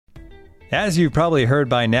As you've probably heard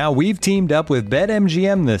by now, we've teamed up with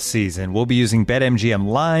BetMGM this season. We'll be using BetMGM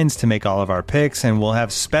lines to make all of our picks, and we'll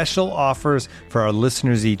have special offers for our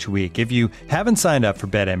listeners each week. If you haven't signed up for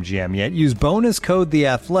BetMGM yet, use bonus code The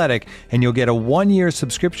Athletic, and you'll get a 1-year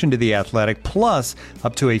subscription to The Athletic, plus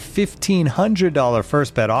up to a $1,500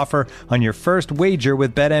 first bet offer on your first wager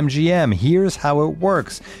with BetMGM. Here's how it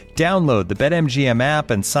works. Download the BetMGM app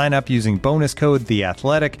and sign up using bonus code The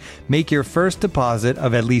Athletic. Make your first deposit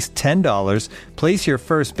of at least $10. Place your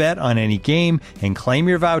first bet on any game and claim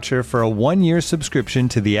your voucher for a 1-year subscription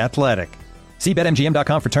to The Athletic. See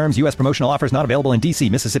BetMGM.com for terms. U.S. promotional offers not available in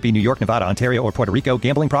D.C., Mississippi, New York, Nevada, Ontario, or Puerto Rico.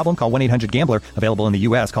 Gambling problem? Call 1-800-GAMBLER. Available in the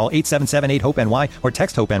U.S. Call 877-8-HOPE-NY or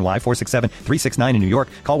text HOPE-NY 467-369 in New York.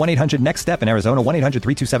 Call 1-800-NEXT-STEP in Arizona.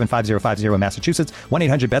 1-800-327-5050 in Massachusetts.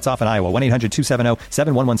 1-800-BETS-OFF in Iowa.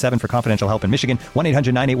 1-800-270-7117 for confidential help in Michigan.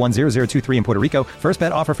 1-800-981-0023 in Puerto Rico. First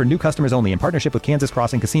bet offer for new customers only in partnership with Kansas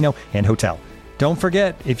Crossing Casino and Hotel. Don't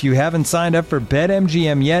forget, if you haven't signed up for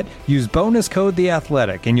BetMGM yet, use bonus code The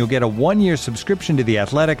Athletic, and you'll get a 1-year subscription to The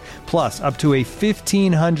Athletic, plus up to a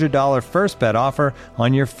 $1,500 first bet offer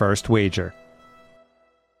on your first wager.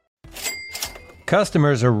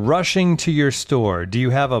 Customers are rushing to your store. Do you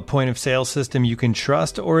have a point-of-sale system you can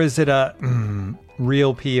trust, or is it a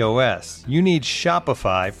real POS? You need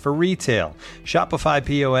Shopify for retail. Shopify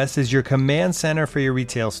POS is your command center for your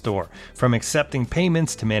retail store. From accepting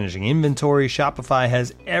payments to managing inventory, Shopify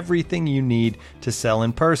has everything you need to sell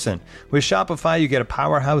in person. With Shopify, you get a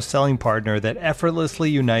powerhouse selling partner that effortlessly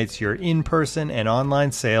unites your in-person and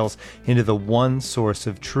online sales into the one source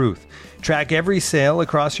of truth. Track every sale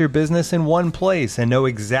across your business in one place and know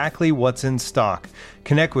exactly what's in stock.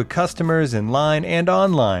 Connect with customers in line and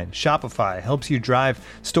online. Shopify helps you drive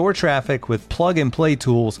store traffic with plug-and-play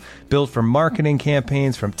tools built for marketing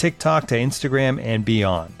campaigns from TikTok to Instagram and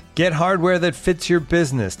beyond. Get hardware that fits your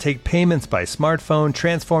business. Take payments by smartphone,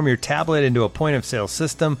 transform your tablet into a point-of-sale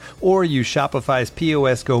system, or use Shopify's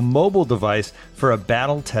POS Go mobile device for a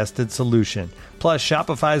battle-tested solution. Plus,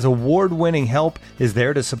 Shopify's award-winning help is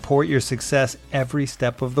there to support your success every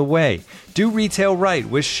step of the way. Do retail right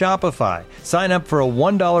with Shopify. Sign up for a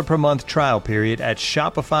 $1 per month trial period at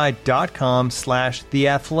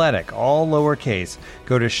shopify.com/theathletic, all lowercase.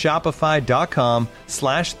 Go to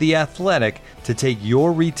shopify.com/theathletic to take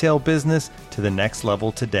your retail business to the next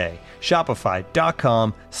level today.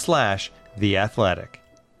 Shopify.com/theathletic.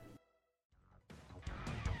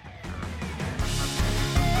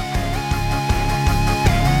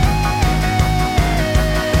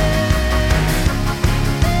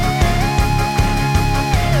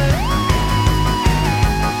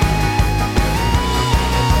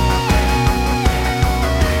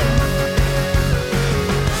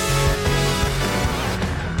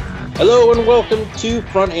 Hello and welcome to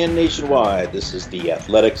Front End Nationwide. This is The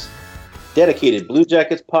Athletics dedicated Blue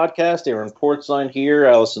Jackets podcast. Aaron Portzline here,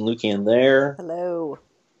 Allison Lucan there. Hello.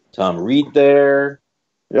 Tom Reed there.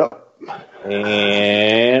 Yep.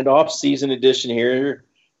 And off-season edition here.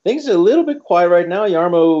 Things are a little bit quiet right now.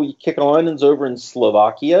 Jarmo Kekalainen's over in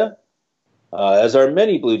Slovakia. As are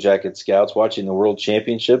many Blue Jacket scouts watching the World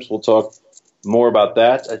Championships. We'll talk more about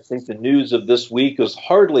that. I think the news of this week was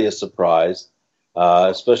hardly a surprise.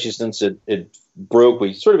 Especially since it broke.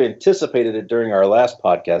 We sort of anticipated it during our last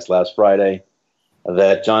podcast last Friday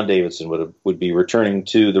that John Davidson would be returning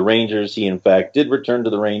to the Rangers. He, in fact, did return to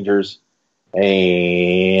the Rangers,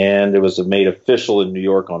 and it was made official in New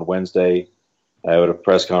York on Wednesday at a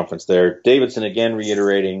press conference there. Davidson again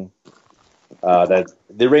reiterating that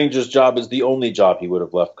the Rangers' job is the only job he would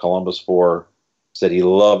have left Columbus for. Said he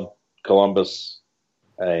loved Columbus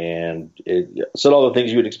and said all the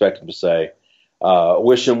things you would expect him to say.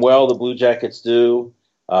 Wish him well, the Blue Jackets do.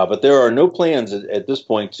 But there are no plans at this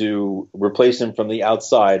point to replace him from the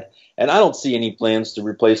outside. And I don't see any plans to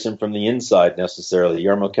replace him from the inside necessarily.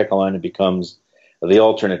 Jarmo Kekalainen becomes the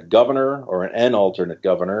alternate governor or an alternate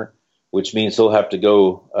governor, which means he'll have to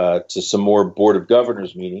go to some more Board of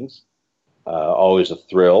Governors meetings. Always a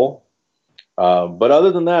thrill. But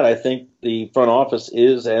other than that, I think the front office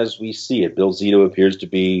is as we see it. Bill Zito appears to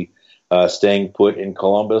be staying put in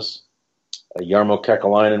Columbus. Jarmo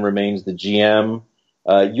Kekalainen remains the GM.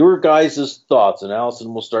 Your guys' thoughts, and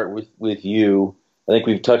Allison, we'll start with you. I think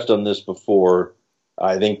we've touched on this before.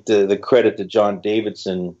 I think the credit to John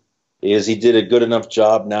Davidson is he did a good enough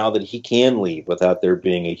job now that he can leave without there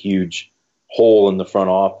being a huge hole in the front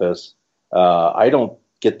office. I don't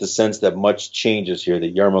get the sense that much changes here,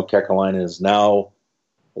 that Jarmo Kekalainen is now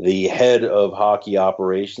the head of hockey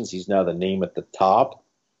operations. He's now the name at the top.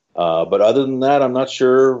 But other than that, I'm not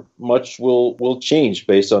sure much will change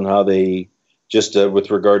based on how they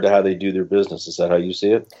with regard to how they do their business. Is that how you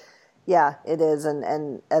see it? Yeah, it is,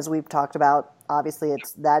 and as we've talked about, obviously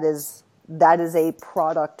that is a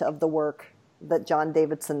product of the work that John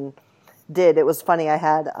Davidson did. It was funny. I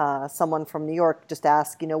had someone from New York just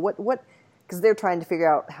ask, what because they're trying to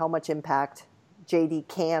figure out how much impact JD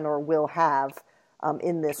can or will have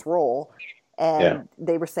in this role, and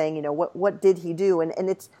they were saying, what did he do? And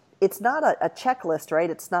it's not a checklist, right?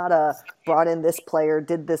 It's not a brought in this player,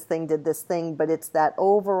 did this thing, but it's that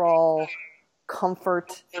overall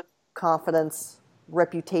comfort, confidence,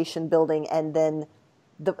 reputation building, and then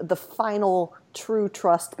the final true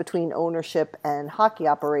trust between ownership and hockey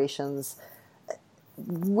operations,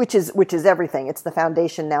 which is everything. It's the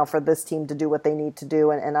foundation now for this team to do what they need to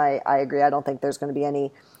do. And I agree. I don't think there's going to be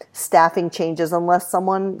any staffing changes unless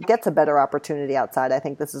someone gets a better opportunity outside. I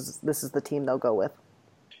think this is the team they'll go with.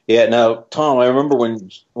 Yeah. Now, Tom, I remember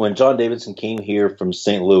when John Davidson came here from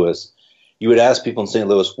St. Louis, you would ask people in St.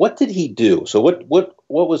 Louis, what did he do? So what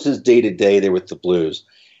was his day-to-day there with the Blues?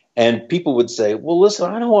 And people would say, well,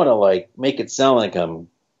 listen, I don't want to make it sound like I'm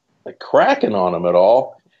cracking on him at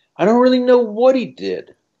all. I don't really know what he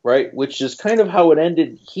did, right? Which is kind of how it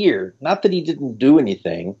ended here. Not that he didn't do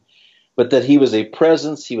anything, but that he was a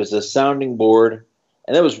presence, he was a sounding board,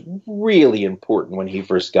 and that was really important when he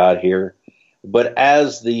first got here. But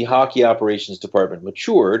as the hockey operations department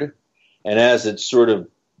matured, and as it sort of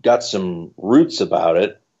got some roots about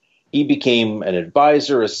it, he became an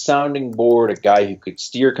advisor, a sounding board, a guy who could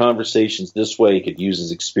steer conversations this way. He could use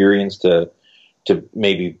his experience to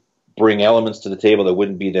maybe bring elements to the table that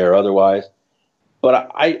wouldn't be there otherwise. But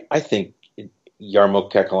I think Jarmo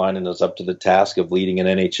Kekalainen is up to the task of leading an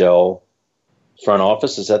NHL front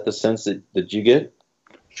office. Is that the sense that you get?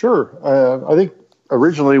 Sure. I think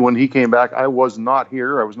originally when he came back, I was not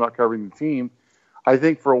here. I was not covering the team. I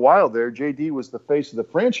think for a while there, JD was the face of the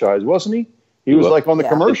franchise, wasn't he? He was on the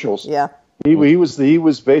commercials. Yeah. He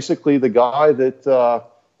was basically the guy that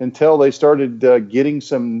until they started getting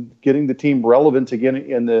the team relevant again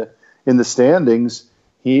in the standings,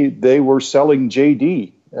 they were selling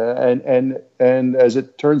JD, and as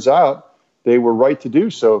it turns out, they were right to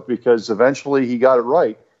do so because eventually he got it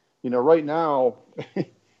right. Right now,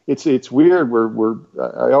 it's weird.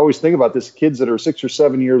 I always think about this: kids that are 6 or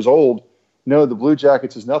 7 years old know the Blue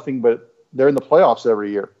Jackets is nothing, but they're in the playoffs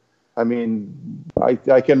every year. I mean,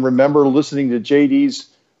 I can remember listening to JD's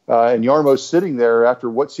and Jarmo sitting there after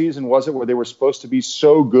what season was it where they were supposed to be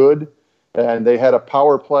so good, and they had a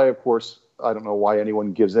power play. Of course, I don't know why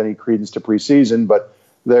anyone gives any credence to preseason, but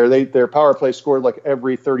their power play scored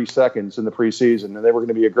every 30 seconds in the preseason, and they were going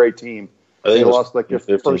to be a great team. They lost their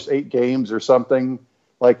first 8 games or something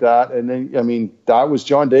like that, and then that was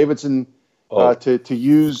John Davidson. To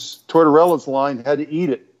use Tortorella's line, had to eat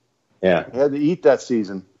it. Yeah, he had to eat that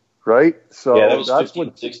season, right? So that was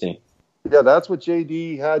 15-16. Yeah, that's what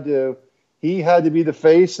JD had to. He had to be the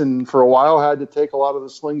face, and for a while had to take a lot of the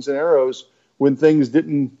slings and arrows when things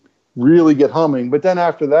didn't really get humming. But then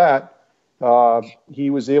after that, he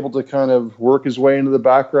was able to kind of work his way into the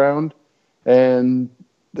background and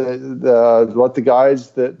let the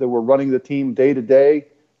guys that were running the team day to day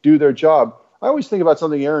do their job. I always think about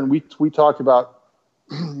something, Aaron, we talked about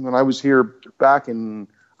when I was here back in,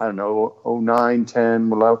 I don't know, 09, 10,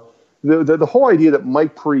 the whole idea that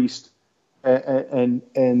Mike Priest and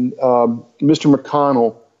Mr.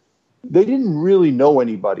 McConnell, they didn't really know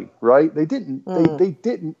anybody, right? They didn't they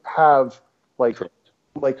didn't have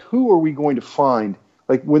who are we going to find?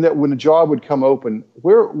 When a job would come open,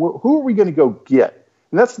 who are we going to go get?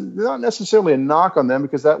 And that's not necessarily a knock on them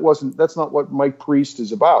because that's not what Mike Priest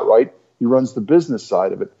is about, right? He runs the business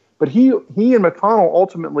side of it. But he and McConnell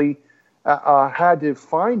ultimately had to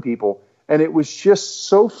find people. And it was just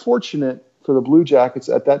so fortunate for the Blue Jackets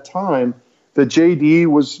at that time that JD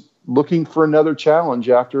was looking for another challenge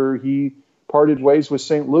after he parted ways with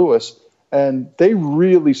St. Louis. And they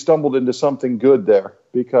really stumbled into something good there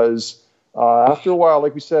because after a while,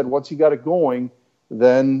 like we said, once he got it going,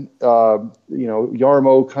 then,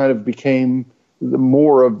 Jarmo kind of became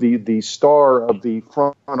more of the star of the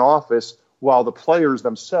front office, while the players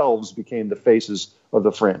themselves became the faces of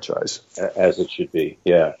the franchise. As it should be,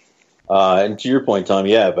 yeah. And to your point, Tom,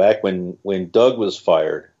 back when Doug MacLean was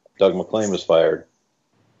fired,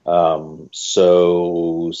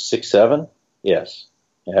 so 6-7, yes,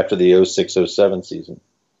 after the 06-07 season,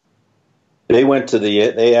 they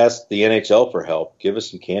asked the NHL for help. Give us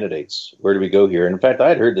some candidates. Where do we go here? And in fact, I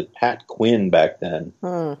had heard that Pat Quinn back then,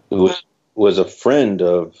 who was a friend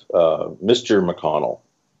of Mr. McConnell,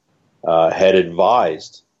 had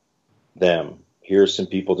advised them, here's some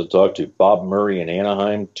people to talk to. Bob Murray in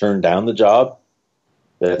Anaheim turned down the job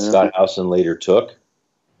that Scott Howson later took.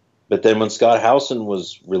 But then when Scott Howson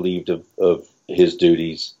was relieved of his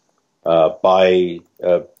duties by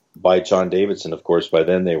John Davidson, of course, by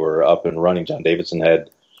then they were up and running. John Davidson had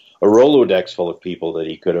a Rolodex full of people that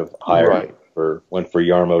he could have hired went for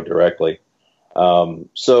Jarmo directly.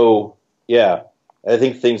 So, yeah, I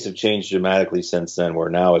think things have changed dramatically since then, where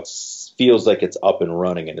now it feels like it's up and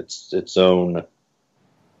running and it's its own.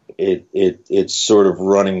 It's sort of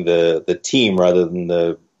running the team rather than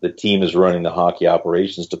the team is running the hockey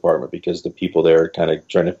operations department, because the people there are kind of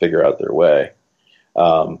trying to figure out their way.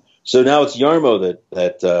 So now it's Jarmo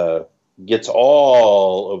that gets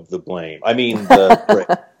all of the blame. I mean,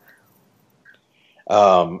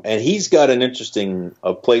 and he's got an interesting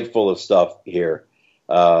plate full of stuff here.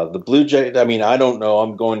 The Blue Jays, I mean, I don't know.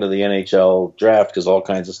 I'm going to the NHL draft because all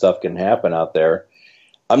kinds of stuff can happen out there.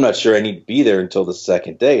 I'm not sure I need to be there until the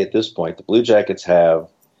second day at this point. The Blue Jackets have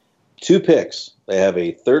 2 picks. They have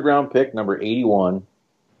a 3rd-round pick, number 81,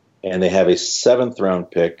 and they have a 7th-round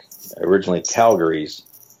pick, originally Calgary's.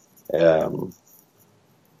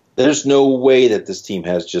 There's no way that this team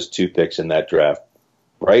has just 2 picks in that draft.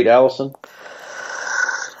 Right, Allison?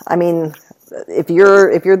 I mean, if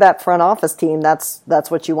you're that front office team, that's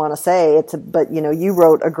what you want to say. But you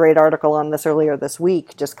wrote a great article on this earlier this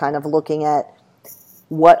week, just kind of looking at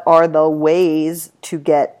what are the ways to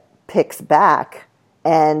get picks back.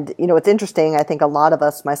 And it's interesting. I think a lot of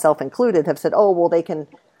us, myself included, have said, "Oh, well, they can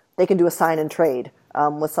do a sign and trade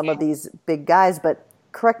with some of these big guys." But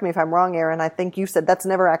correct me if I'm wrong, Aaron. I think you said that's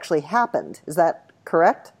never actually happened. Is that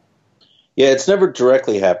correct? Yeah, it's never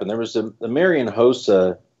directly happened. There was the Marian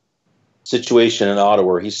Hossa situation in Ottawa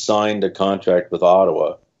where he signed a contract with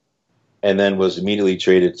Ottawa and then was immediately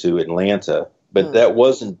traded to Atlanta. But that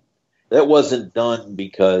wasn't done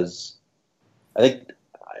because I think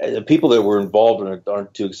the people that were involved in it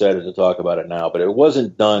aren't too excited to talk about it now, but it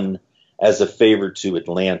wasn't done as a favor to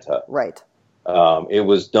Atlanta. Right. It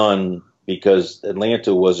was done because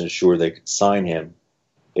Atlanta wasn't sure they could sign him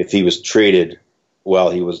if he was traded while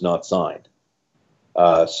he was not signed.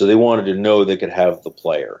 So they wanted to know they could have the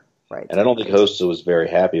player. Right. And I don't think Hossa was very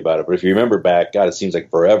happy about it. But if you remember back, God, it seems like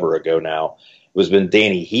forever ago now, it was been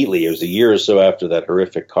Danny Heatley. It was a year or so after that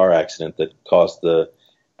horrific car accident that cost the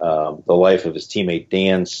life of his teammate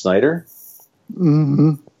Dan Snyder.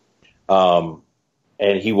 Mm-hmm.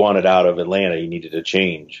 And he wanted out of Atlanta. He needed a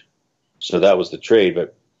change. So that was the trade.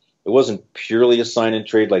 But it wasn't purely a sign and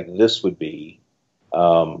trade like this would be.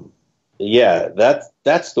 Yeah,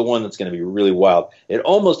 that's the one that's going to be really wild. It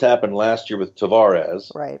almost happened last year with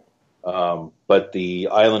Tavares. Right. But the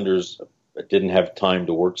Islanders didn't have time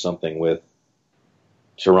to work something with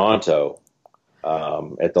Toronto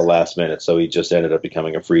at the last minute, so he just ended up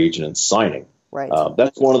becoming a free agent and signing. Right.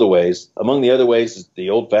 That's one of the ways. Among the other ways, is the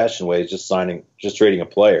old-fashioned way is just trading a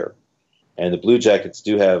player. And the Blue Jackets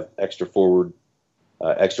do have extra forwards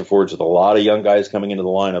with a lot of young guys coming into the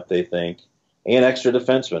lineup, they think, and extra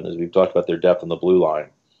defensemen, as we've talked about their depth on the blue line.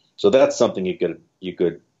 So that's something you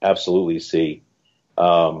could absolutely see.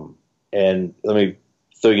 And let me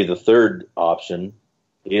throw you the third option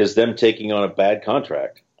is them taking on a bad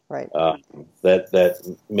contract. Right.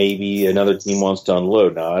 That maybe another team wants to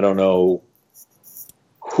unload. Now, I don't know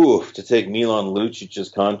to take Milan Lucic's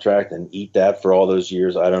contract and eat that for all those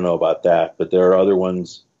years. I don't know about that, but there are other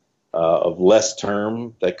ones of less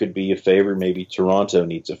term that could be a favor. Maybe Toronto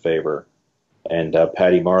needs a favor, and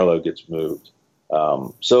Patty Marleau gets moved.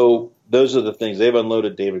 So those are the things. They've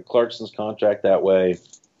unloaded David Clarkson's contract that way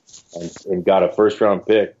and got a first-round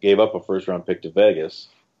pick, gave up a first-round pick to Vegas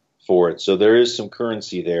for it. So there is some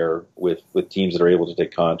currency there with teams that are able to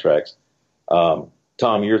take contracts.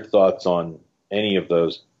 Tom, your thoughts on any of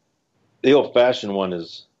those? The old-fashioned one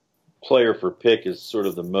is player for pick is sort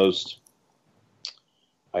of the most,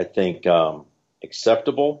 I think,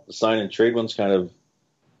 acceptable. The sign and trade one's kind of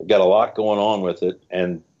got a lot going on with it,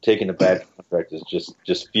 and taking a bad contract is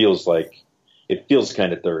just feels like it feels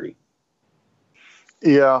kind of dirty.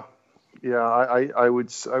 Yeah. I would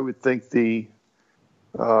think the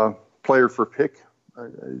player for pick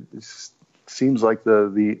seems like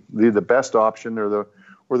the best option or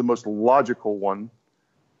the most logical one.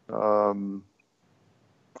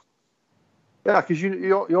 Because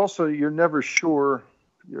you're never sure.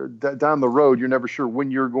 Down the road, you're never sure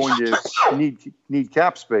when you're going to need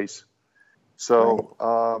cap space. So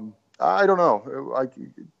I don't know.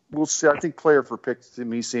 We'll see. I think player for pick to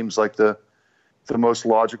me seems like the most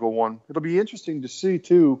logical one. It'll be interesting to see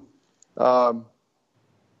too. With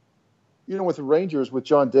the Rangers with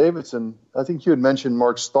John Davidson, I think you had mentioned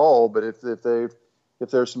Mark Stahl, but if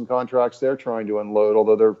there's some contracts they're trying to unload,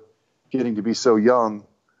 although they're getting to be so young,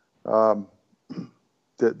 that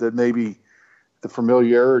maybe the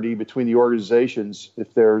familiarity between the organizations,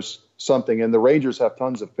 if there's something. And the Rangers have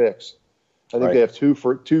tons of picks. I think they have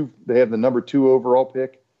two. They have the number 2 overall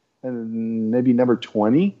pick, and maybe number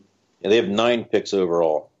 20. Yeah, they have 9 picks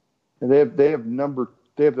overall. And they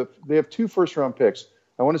have 2 first round picks.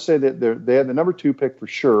 I want to say that they have the number 2 pick for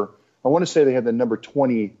sure. I want to say they have the number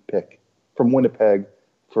 20 pick from Winnipeg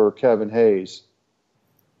for Kevin Hayes.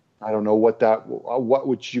 I don't know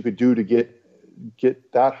what you could do to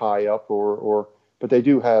get that high up, but they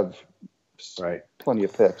do have plenty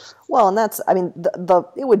of picks. Well, and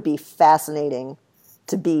it would be fascinating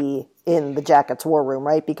to be in the Jackets war room,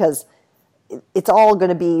 right? Because it's all going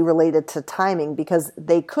to be related to timing, because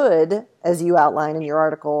they could, as you outline in your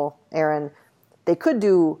article, Aaron, they could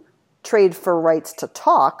do trade for rights to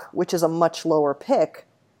talk, which is a much lower pick,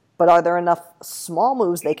 but are there enough small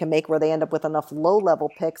moves they can make where they end up with enough low-level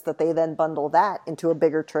picks that they then bundle that into a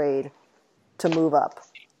bigger trade to move up?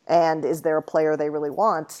 And is there a player they really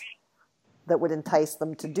want that would entice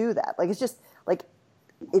them to do that? It's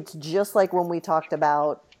just like when we talked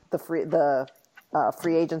about the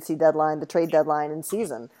free agency deadline, the trade deadline in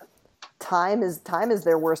season. Time is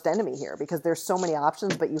their worst enemy here, because there's so many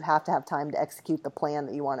options, but you have to have time to execute the plan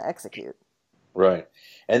that you want to execute. Right,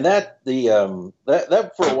 and that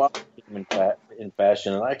for a while became in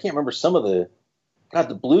fashion, and I can't remember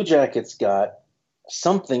the Blue Jackets got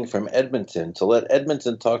something from Edmonton to let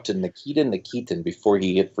Edmonton talk to Nikita Nikitin before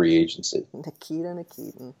he hit free agency. Nikita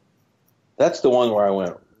Nikitin. That's the one where I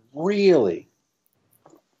went, really?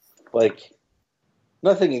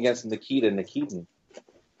 Nothing against Nikita Nikitin,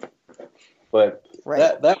 but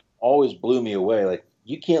that always blew me away.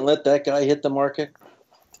 You can't let that guy hit the market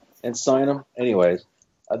and sign him. Anyways,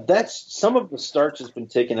 that's some of the starch has been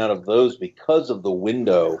taken out of those because of the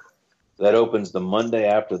window that opens the Monday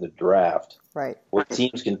after the draft, right, where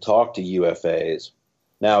teams can talk to UFAs.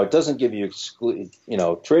 Now, it doesn't give you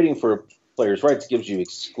trading for players' rights gives you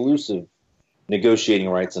exclusive negotiating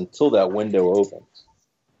rights until that window opens.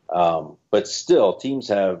 But still, teams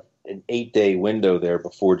have an 8-day window there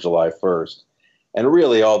before July 1st. And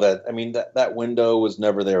really all that window was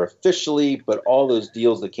never there officially, but all those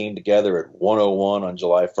deals that came together at 1:01 on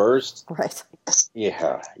July 1st. Right.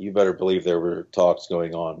 Yeah, you better believe there were talks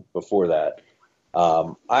going on before that.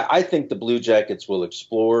 I think the Blue Jackets will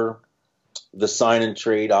explore the sign and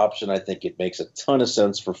trade option. I think it makes a ton of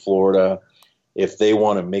sense for Florida if they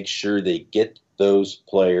want to make sure they get those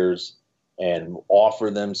players and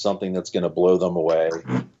offer them something that's going to blow them away.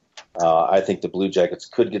 I think the Blue Jackets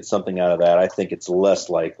could get something out of that. I think it's less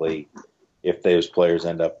likely if those players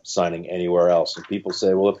end up signing anywhere else. And people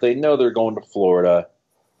say, well, if they know they're going to Florida,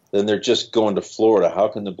 then they're just going to Florida. How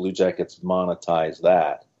can the Blue Jackets monetize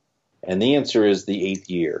that? And the answer is the 8th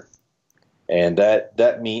year. And the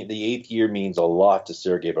 8th year means a lot to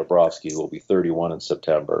Sergei Bobrovsky, who will be 31 in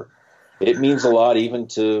September. It means a lot even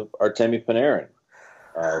to Artemi Panarin,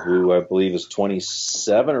 who I believe is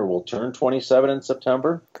 27 or will turn 27 in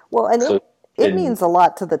September. Well, and it means a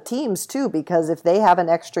lot to the teams, too, because if they have an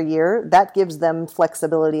extra year, that gives them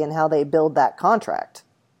flexibility in how they build that contract,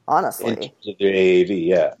 honestly. In terms of their AAV,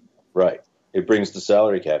 yeah, right. It brings the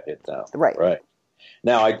salary cap hit down. Right. Right.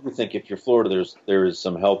 Now, I do think if you're Florida, there is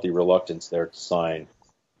some healthy reluctance there to sign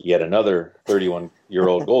yet another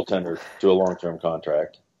 31-year-old goaltender to a long-term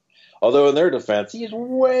contract. Although in their defense, he's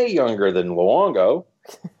way younger than Luongo.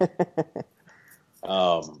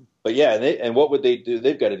 But yeah, and what would they do?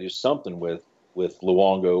 They've got to do something with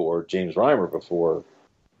Luongo or James Reimer before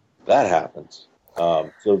that happens.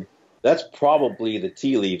 So that's probably the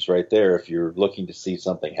tea leaves right there if you're looking to see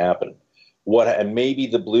something happen. And maybe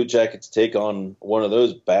the Blue Jackets take on one of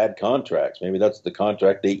those bad contracts. Maybe that's the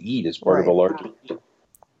contract they eat as part of a larger deal.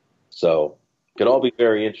 So it could all be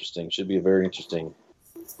very interesting. Should be a very interesting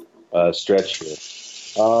stretch here.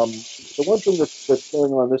 The one thing that's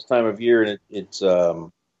going on this time of year, and it's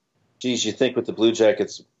you think with the Blue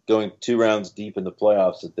Jackets going 2 rounds deep in the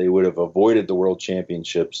playoffs that they would have avoided the World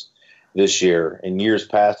Championships this year. In years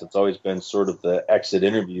past, it's always been sort of the exit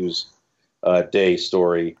interviews day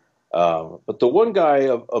story. But the one guy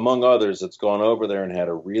among others that's gone over there and had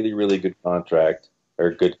a really, really good word, had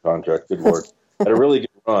a really good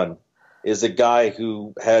run, is a guy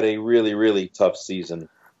who had a really, really tough season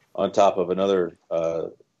on top of another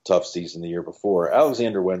tough season the year before.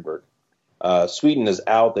 Alexander Wenberg. Sweden is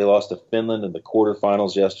out. They lost to Finland in the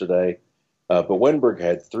quarterfinals yesterday. But Wenberg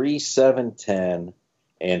had 3-7-10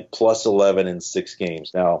 and plus 11 in 6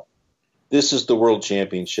 games. Now, this is the World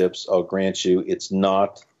Championships. I'll grant you it's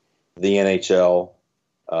not the NHL.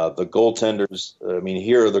 The goaltenders,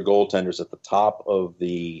 here are the goaltenders at the top of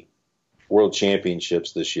the World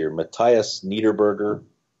Championships this year. Matthias Niederberger,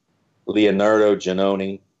 Leonardo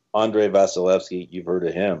Giannoni, Andre Vasilevsky, you've heard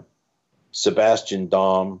of him, Sebastian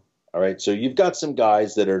Dom. All right, so you've got some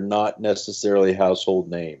guys that are not necessarily household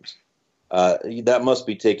names. That must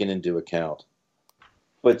be taken into account.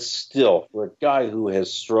 But still, for a guy who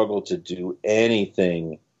has struggled to do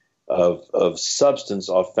anything of substance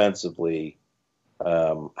offensively,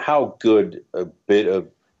 how good a bit of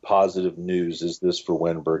positive news is this for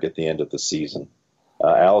Wenberg at the end of the season?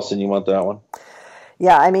 Allison, you want that one?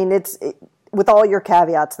 Yeah, I mean, with all your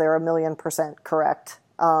caveats, they're 1,000,000% correct.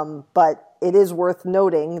 But it is worth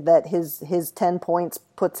noting that his 10 points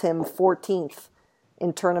puts him 14th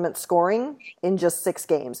in tournament scoring in just 6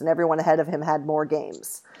 games, and everyone ahead of him had more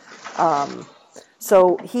games.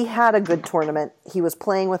 So he had a good tournament. He was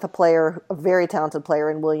playing with a very talented player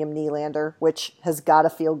in William Nylander, which has got to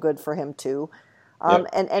feel good for him too. Yep.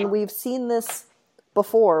 And we've seen this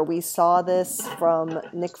before. We saw this from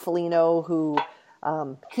Nick Foligno, who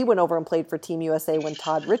he went over and played for Team USA when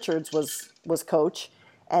Todd Richards was coach,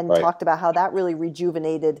 and Right. talked about how that really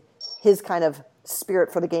rejuvenated his kind of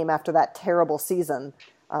spirit for the game after that terrible season.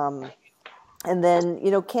 And then,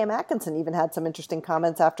 Cam Atkinson even had some interesting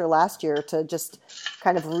comments after last year to just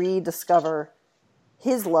kind of rediscover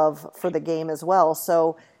his love for the game as well.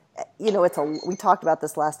 So, we talked about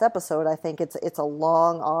this last episode. I think it's a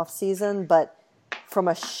long off season, but from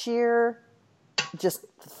a sheer just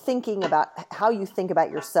thinking about how you think about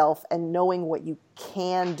yourself and knowing what you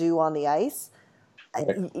can do on the ice,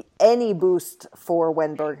 Right. Any boost for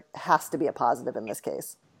Wenberg has to be a positive in this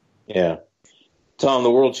case. Yeah. Tom,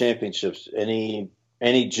 the World Championships, any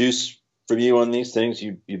juice from you on these things?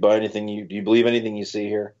 You buy anything? Do you believe anything you see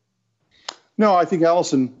here? No, I think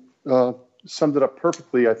Allison summed it up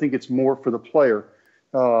perfectly. I think it's more for the player.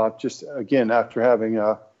 Just again, after having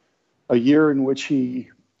a year in which he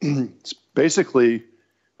basically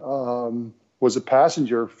was a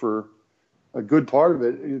passenger for a good part of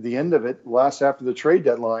it, the end of it, last after the trade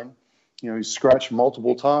deadline, he scratched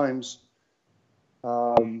multiple times.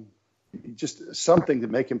 Just something to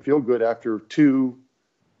make him feel good after 2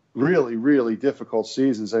 really, really difficult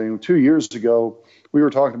seasons. I mean, 2 years ago, we were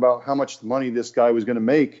talking about how much money this guy was going to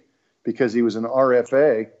make because he was an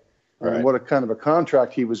RFA, Right. and what a kind of a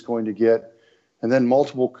contract he was going to get. And then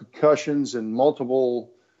multiple concussions and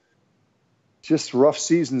multiple just rough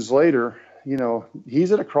seasons later,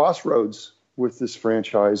 he's at a crossroads with this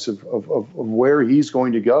franchise of where he's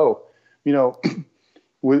going to go.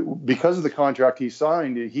 Because of the contract he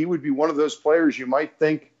signed, he would be one of those players you might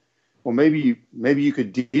think, well, maybe you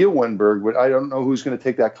could deal Wenberg, but I don't know who's going to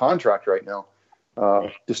take that contract right now,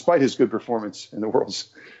 despite his good performance in the Worlds.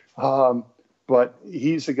 But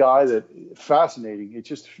he's a guy that fascinating.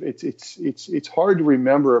 It's hard to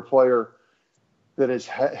remember a player that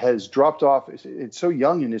has dropped off. It's so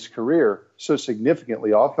young in his career, so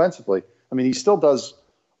significantly offensively. I mean, he still does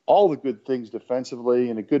all the good things defensively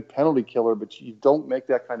and a good penalty killer, but you don't make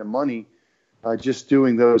that kind of money just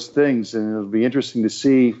doing those things. And it'll be interesting to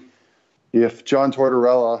see if John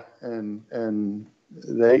Tortorella and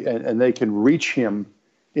they can reach him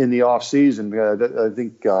in the off season. I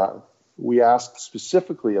think we asked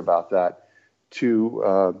specifically about that to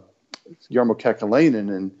Jarmo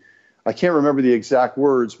Kekalainen, and I can't remember the exact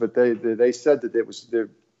words, but they said that it was going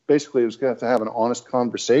to have to have an honest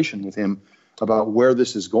conversation with him about where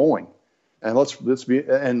this is going.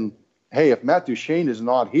 And hey, if Matt Duchene is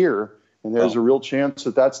not here, and there's a real chance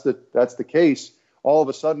that that's the case, all of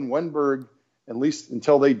a sudden Wenberg, at least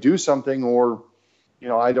until they do something, or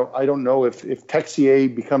I don't know if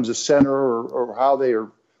Texier becomes a center or how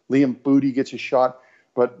Liam Booty gets a shot,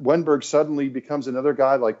 but Wenberg suddenly becomes another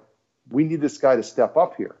guy. Like, we need this guy to step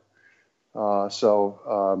up here.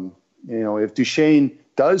 So if Duchene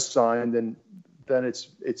does sign, then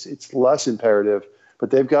it's less imperative.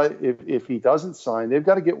 But they've got, if he doesn't sign, they've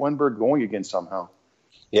got to get Wenberg going again somehow.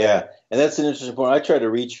 Yeah, and that's an interesting point. I tried to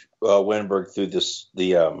reach Wenberg through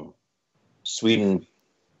the Sweden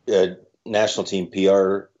national team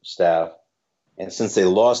PR staff, and since they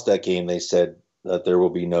lost that game, they said that there will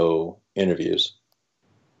be no interviews,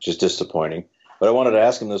 which is disappointing. But I wanted to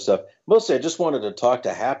ask him this stuff. Mostly, I just wanted to talk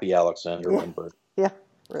to happy Alexander Wenberg. Yeah,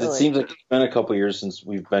 really. It seems like it's been a couple of years since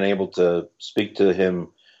we've been able to speak to him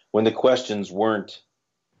when the questions weren't,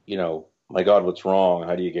 my God, what's wrong?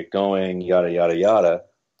 How do you get going? Yada, yada, yada.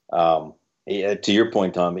 To your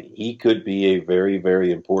point, Tom, he could be a very,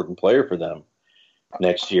 very important player for them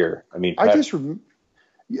next year. I mean,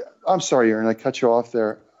 I'm sorry, Aaron, I cut you off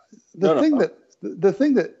there. The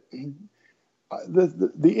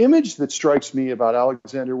image that strikes me about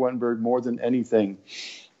Alexander Wenberg more than anything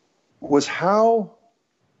was how,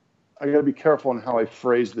 I got to be careful on how I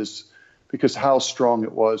phrase this because how strong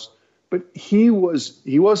it was, But he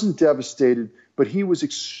wasn't devastated, but he was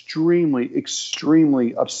extremely,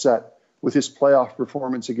 extremely upset with his playoff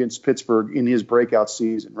performance against Pittsburgh in his breakout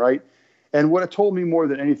season, right? And what it told me more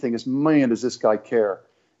than anything is, man, does this guy care?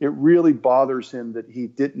 It really bothers him that he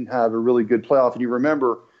didn't have a really good playoff. And you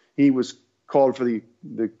remember he was called for the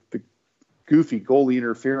goofy goalie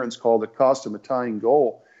interference call that cost him a tying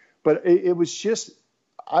goal. But it was just,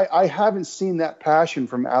 I haven't seen that passion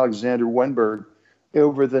from Alexander Wenberg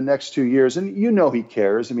over the next 2 years. And you know he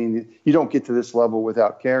cares. I mean, you don't get to this level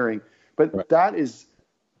without caring. But right. That is,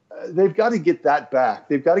 they've got to get that back.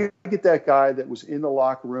 They've got to get that guy that was in the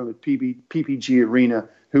locker room at PPG Arena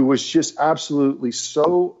who was just absolutely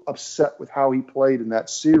so upset with how he played in that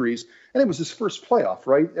series. And it was his first playoff,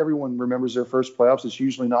 right? Everyone remembers their first playoffs. It's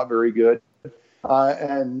usually not very good.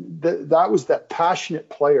 That was that passionate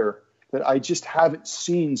player that I just haven't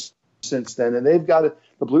seen since then. And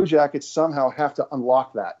the Blue Jackets somehow have to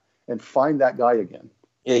unlock that and find that guy again.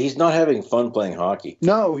 Yeah, he's not having fun playing hockey.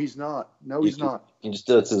 No, he's not. He's not.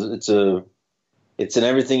 It's in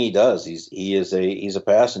everything he does. He's a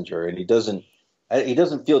passenger, and he doesn't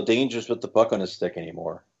feel dangerous with the puck on his stick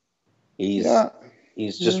anymore. He's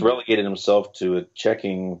just relegated himself to a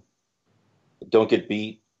checking, don't get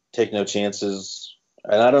beat, take no chances.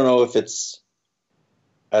 And I don't know this.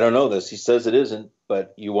 He says it isn't,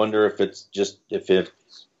 but you wonder if it's just if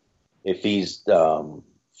he's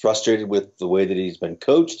frustrated with the way that he's been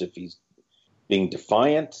coached, if he's being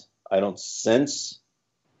defiant. I don't sense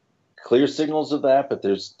clear signals of that, but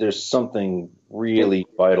there's something really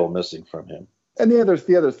vital missing from him. And the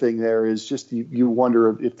other thing there is just you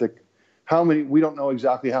wonder if we don't know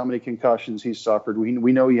exactly how many concussions he's suffered.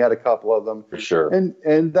 We know he had a couple of them for sure.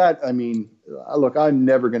 And that, I mean, look, I'm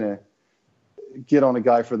never going to get on a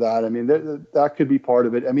guy for that. I mean, that could be part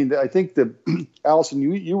of it. I mean, I think that Allison,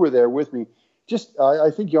 you were there with me. I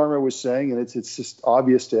think Jarmo was saying, and it's just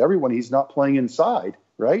obvious to everyone, he's not playing inside,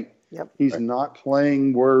 right? Yep. He's not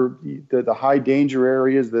playing where the high danger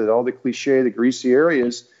areas, all the cliche, the greasy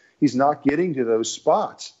areas. He's not getting to those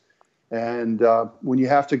spots. And when you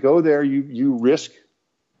have to go there, you risk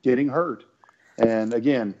getting hurt. And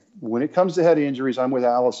again, when it comes to head injuries, I'm with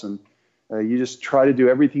Allison. You just try to do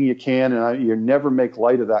everything you can, and you never make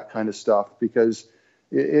light of that kind of stuff because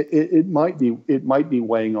it might be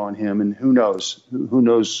weighing on him, and who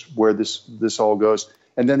knows where this all goes.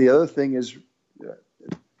 And then the other thing is,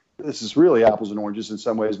 this is really apples and oranges in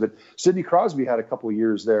some ways, but Sidney Crosby had a couple of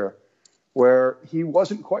years there where he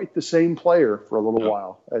wasn't quite the same player for a little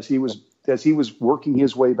while as he was working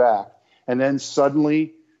his way back, and then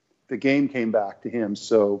suddenly the game came back to him.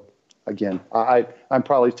 So again, I'm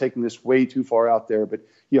probably taking this way too far out there, but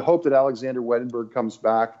you hope that Alexander Wenberg comes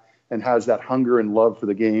back and has that hunger and love for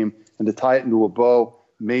the game, and to tie it into a bow,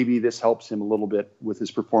 maybe this helps him a little bit with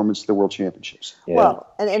his performance at the World Championships. Yeah.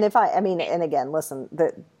 Well, and and again, listen,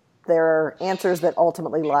 there are answers that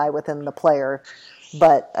ultimately lie within the player.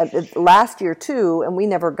 But last year, too, and we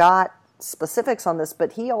never got specifics on this,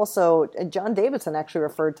 but John Davidson actually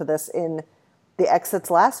referred to this in the exits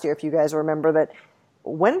last year, if you guys remember, that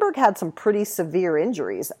Wenberg had some pretty severe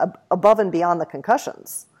injuries above and beyond the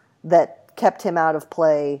concussions that kept him out of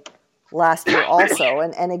play last year also.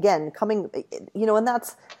 And again, and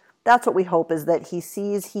that's what we hope, is that he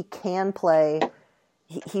sees he can play.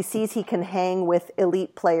 He sees he can hang with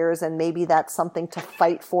elite players, and maybe that's something to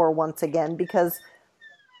fight for once again, because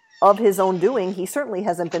of his own doing, he certainly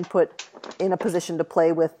hasn't been put in a position to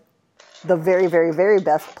play with the very, very, very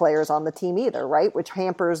best players on the team either, right? Which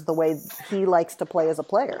hampers the way he likes to play as a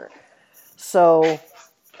player. So,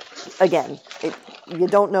 again, you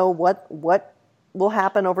don't know what will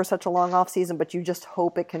happen over such a long off season, but you just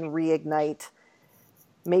hope it can reignite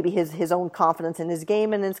maybe his own confidence in his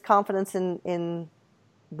game and his confidence in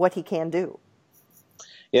what he can do.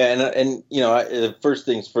 Yeah, and the first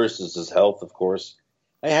things first is his health, of course.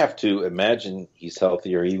 I have to imagine he's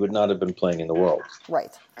healthier. He would not have been playing in the World.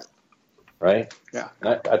 Right. Right? Yeah.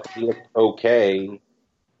 I think he looked okay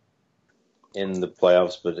in the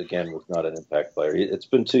playoffs, but again, was not an impact player. It's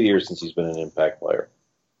been 2 years since he's been an impact player.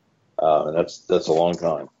 And that's a long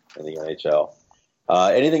time in the NHL.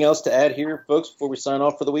 Anything else to add here, folks, before we sign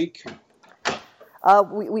off for the week?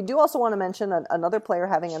 We do also want to mention another player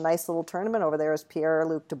having a nice little tournament over there is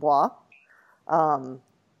Pierre-Luc Dubois.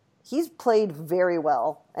 He's played very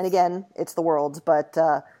well. And again, it's the Worlds, but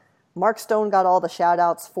Mark Stone got all the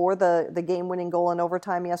shout-outs for the game-winning goal in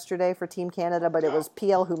overtime yesterday for Team Canada, but it was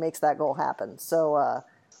PL who makes that goal happen. So,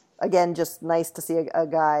 again, just nice to see a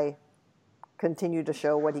guy continue to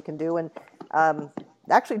show what he can do, and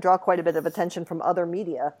actually draw quite a bit of attention from other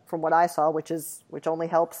media, from what I saw, which only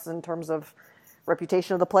helps in terms of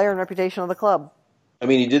reputation of the player and reputation of the club. I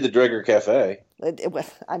mean, he did the Dreger Cafe. It was,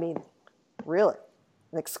 I mean, really,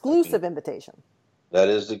 an exclusive invitation.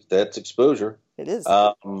 That's exposure. It is.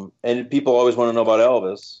 And people always want to know about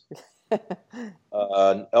Elvis.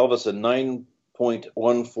 Elvis, a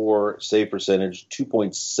 9.14 save percentage,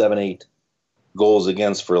 2.78 goals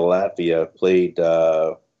against for Latvia. Played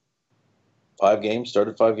 5 games.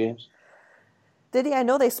 Started 5 games. Did he? I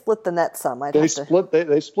know they split the net some. They split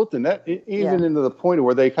the net even into the point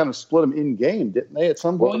where they kind of split them in game, didn't they? At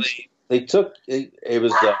some point, well, they took it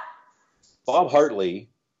was Bob Hartley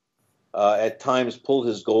at times pulled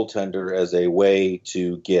his goaltender as a way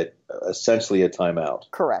to get essentially a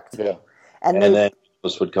timeout. Correct. Yeah, and then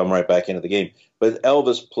Elvis would come right back into the game. But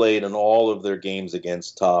Elvis played in all of their games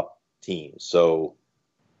against top teams. So,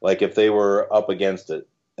 like if they were up against it.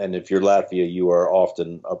 And if you're Latvia, you are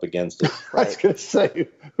often up against it. Right. I was going to say,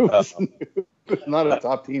 who's not a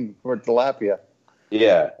top team for Latvia.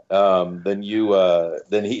 Yeah. Then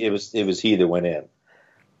it was he that went in.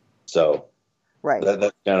 So right.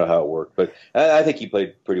 That's kind of how it worked. But I think he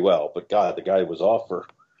played pretty well. But God, the guy was off for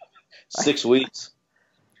 6 weeks,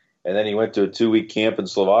 and then he went to a 2-week camp in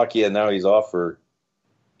Slovakia, and now he's off for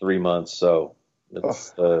 3 months. So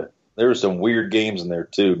there were some weird games in there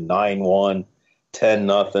too. 9-1.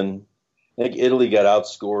 10-0. I think Italy got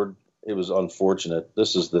outscored. It was unfortunate.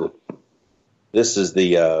 This is the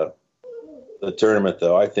tournament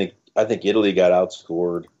though. I think Italy got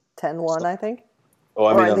outscored 10-1, I think. Oh,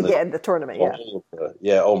 I mean the tournament, yeah.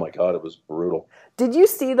 Yeah, oh my God, it was brutal. Did you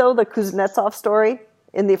see though the Kuznetsov story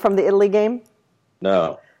from the Italy game?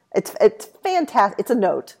 No. It's fantastic. It's a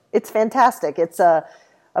note. It's fantastic. It's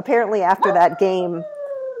apparently after that game,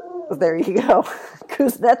 there you go.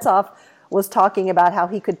 Kuznetsov was talking about how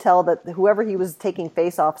he could tell that whoever he was taking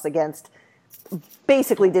face-offs against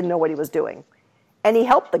basically didn't know what he was doing. And he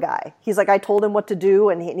helped the guy. He's like, I told him what to do,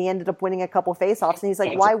 and he ended up winning a couple face-offs. And he's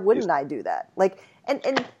like, why wouldn't I do that? Like,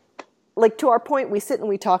 and like to our point, we sit and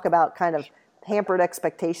we talk about kind of hampered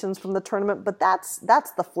expectations from the tournament, but that's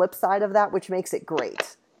the flip side of that, which makes it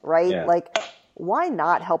great, right? Yeah. Like, why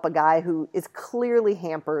not help a guy who is clearly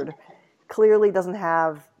hampered, clearly doesn't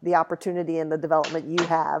have the opportunity and the development you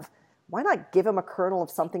have? Why not give him a kernel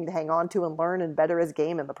of something to hang on to and learn and better his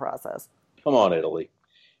game in the process? Come on, Italy.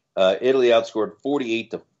 Italy outscored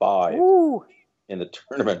 48-5 in the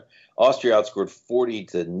tournament. Austria outscored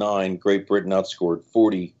 40-9. Great Britain outscored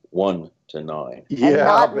 41-9. Yeah, and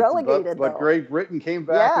not relegated, but Great Britain came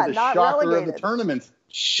back with the shocker relegated. Of the tournament.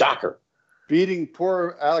 Shocker. Beating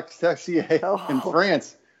poor Alex Texier in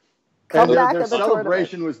France. And their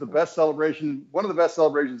celebration was the best celebration, one of the best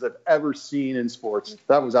celebrations I've ever seen in sports.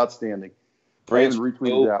 That was outstanding. France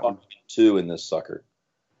retweeted that one. 2 in this sucker.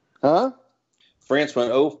 Huh? France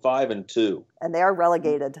went 0-5-2. And they are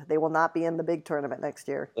relegated. They will not be in the big tournament next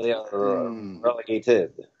year. They are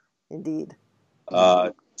relegated. Indeed.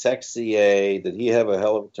 Texier, did he have a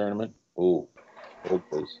hell of a tournament? Ooh,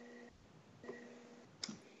 please.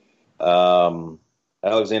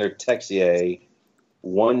 Alexander Texier.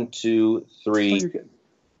 1, 2, 3,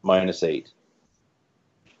 -8.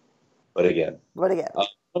 But again. One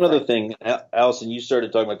other thing, Allison, you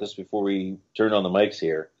started talking about this before we turned on the mics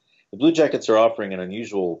here. The Blue Jackets are offering an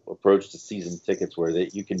unusual approach to season tickets where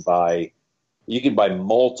you can buy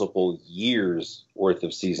multiple years worth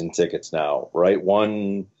of season tickets now, right?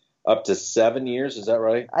 One up to 7 years, is that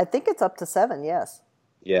right? I think it's up to 7, yes.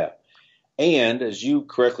 Yeah. And as you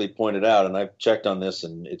correctly pointed out, and I've checked on this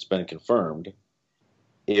and it's been confirmed,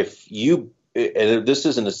 and this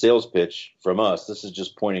isn't a sales pitch from us, this is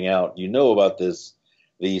just pointing out, about this,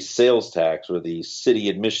 the sales tax or the city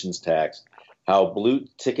admissions tax, how blue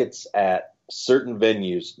tickets at certain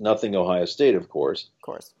venues, nothing Ohio State, of course,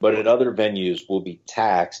 but at other venues will be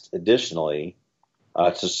taxed additionally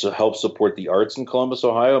to help support the arts in Columbus,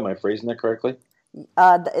 Ohio. Am I phrasing that correctly?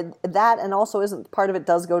 That and also isn't part of it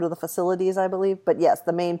does go to the facilities, I believe. But yes,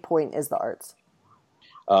 the main point is the arts.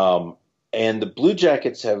 And the Blue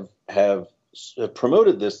Jackets have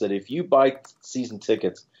promoted this, that if you buy season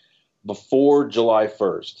tickets before July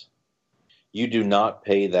 1st, you do not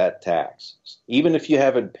pay that tax. Even if you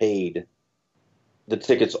haven't paid the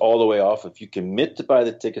tickets all the way off, if you commit to buy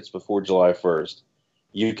the tickets before July 1st,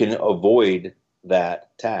 you can avoid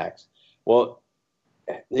that tax. Well,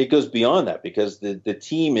 it goes beyond that because the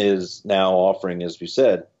team is now offering, as we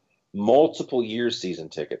said, multiple year season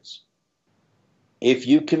tickets. If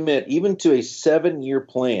you commit even to a 7-year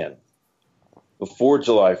plan before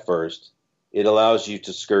July 1st, it allows you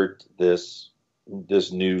to skirt this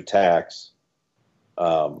new tax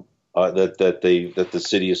that the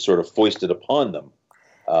city has sort of foisted upon them,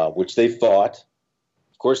 which they fought.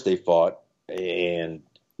 Of course, they fought and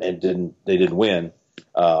they didn't win.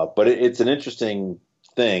 But it's an interesting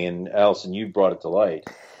thing, and Allison, you brought it to light.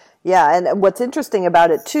 Yeah, and what's interesting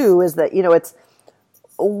about it too is that it's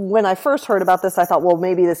when I first heard about this, I thought, well,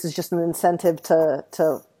 maybe this is just an incentive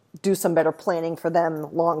to do some better planning for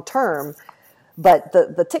them long term. But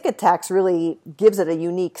the ticket tax really gives it a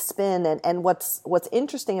unique spin. And what's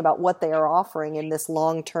interesting about what they are offering in this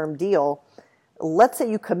long term deal, let's say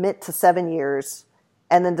you commit to 7 years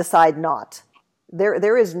and then decide not.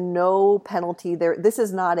 There is no penalty there. This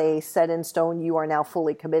is not a set in stone. You are now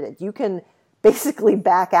fully committed. You can basically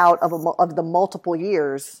back out of the multiple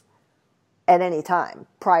years at any time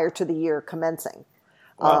prior to the year commencing.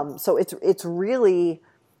 Wow. So it's really,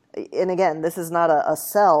 and again, this is not a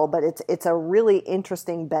sell, but it's a really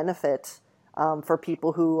interesting benefit for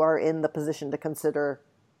people who are in the position to consider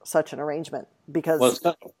such an arrangement. Because it's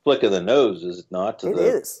kind of a flick of the nose, is it not? To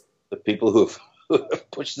the people who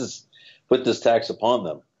have put this tax upon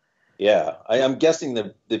them. Yeah, I'm guessing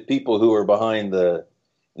the people who are behind the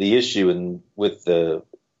issue and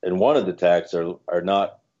wanted the tax are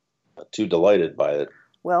not too delighted by it.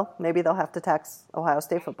 Well, maybe they'll have to tax Ohio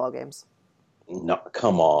State football games. No,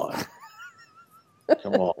 come on.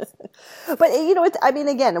 Come on. But,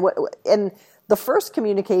 again, and the first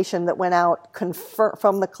communication that went out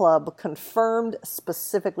from the club confirmed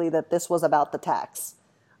specifically that this was about the tax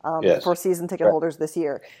for season ticket holders this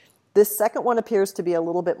year. This second one appears to be a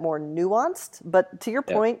little bit more nuanced, but to your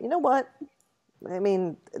point, you know what? I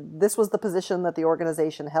mean, this was the position that the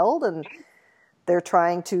organization held, and they're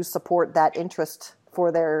trying to support that interest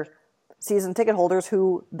for their season ticket holders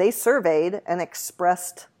who they surveyed and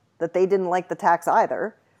expressed that they didn't like the tax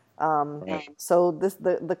either. So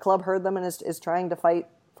the club heard them and is trying to fight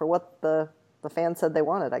for what the fans said they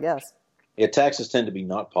wanted, I guess. Yeah, taxes tend to be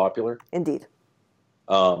not popular. Indeed.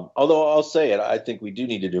 Although I'll say it, I think we do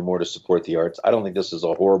need to do more to support the arts. I don't think this is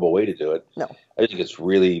a horrible way to do it. No. I think it's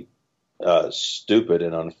really stupid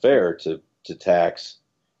and unfair to tax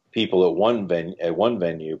people at one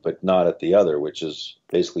venue, but not at the other, which is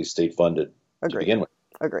basically state funded to begin with.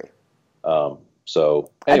 Agree.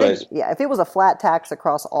 So, anyways, if it was a flat tax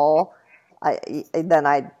across all, then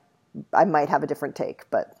I might have a different take,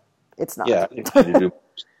 but it's not. Yeah, I think we need to do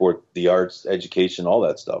support the arts, education, all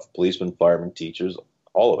that stuff. Policemen, firemen, teachers,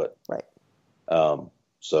 all of it. Right.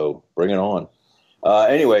 So bring it on.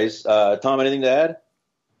 Anyways, Tom, anything to add?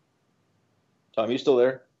 Tom, you still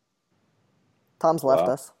there? Tom's left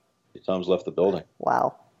us. Tom's left the building.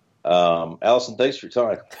 Wow. Allison, thanks for your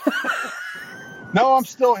time. No, I'm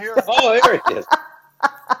still here. Oh, there it is.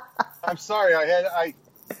 I'm sorry. I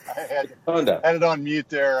had it on mute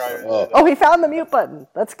there. He found the mute button.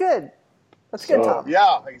 That's good. That's good, Tom.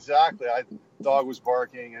 Yeah, exactly. Dog was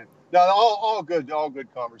barking, and all good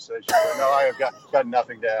conversation. But no, I have got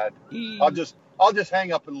nothing to add. I'll just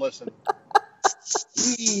hang up and listen.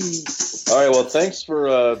 All right. Well, thanks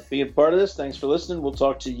for being part of this. Thanks for listening. We'll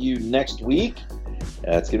talk to you next week.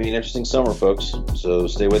 It's going to be an interesting summer, folks. So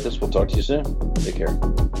stay with us. We'll talk to you soon. Take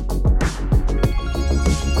care.